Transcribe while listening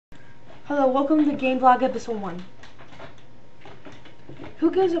Hello, welcome to GameBlog episode 1.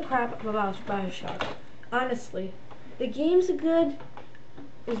 Who gives a crap about bioshock? Honestly, the game's good,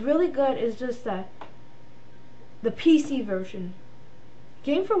 is really good, it's just that the PC version.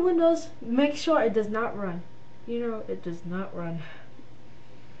 Game for Windows, make sure it does not run. You know, it does not run.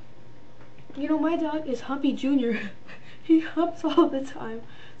 You know, my dog is Humpy Jr. He humps all the time.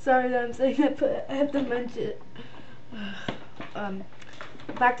 Sorry that I'm saying that, but I have to mention it.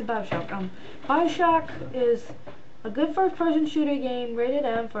 Back to Bioshock. Bioshock is a good first-person shooter game, rated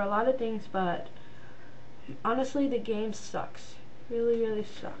M for a lot of things, but honestly, the game sucks. Really, really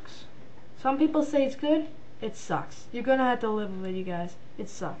sucks. Some people say it's good. It sucks. You're gonna have to live with it, you guys. It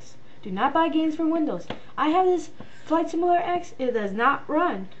sucks. Do not buy games from Windows. I have this Flight Simulator X. It does not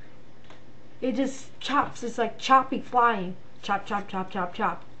run. It just chops. It's like choppy flying. Chop, chop, chop, chop,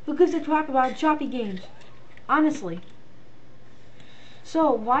 chop. Who gives a crap about choppy games? Honestly.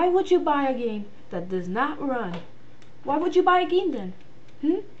 So, why would you buy a game that does not run? Why would you buy a game then?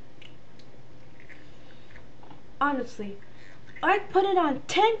 Honestly. I'd put it on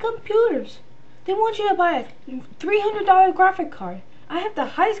 10 computers. They want you to buy a $300 graphic card. I have the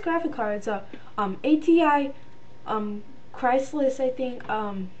highest graphic card. It's a ATI Chrysler, I think,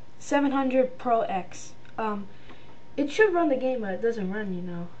 700 Pro X. It should run the game, but it doesn't run, you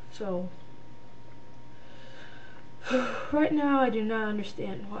know. So right now, I do not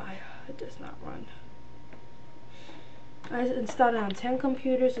understand why it does not run. I installed it on 10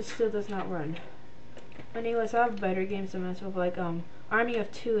 computers. It still does not run. Anyways, I have better games to mess with. Like Army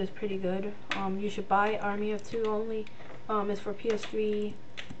of Two is pretty good. You should buy Army of Two only. It's for PS3,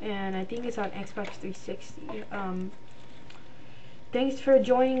 and I think it's on Xbox 360. Thanks for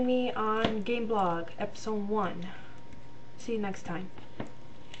joining me on GameBlog episode 1. See you next time.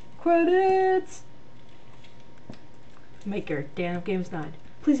 Credits! Maker, Dan of Games 9.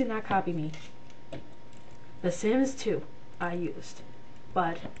 Please do not copy me. The Sims 2 I used.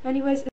 But anyways,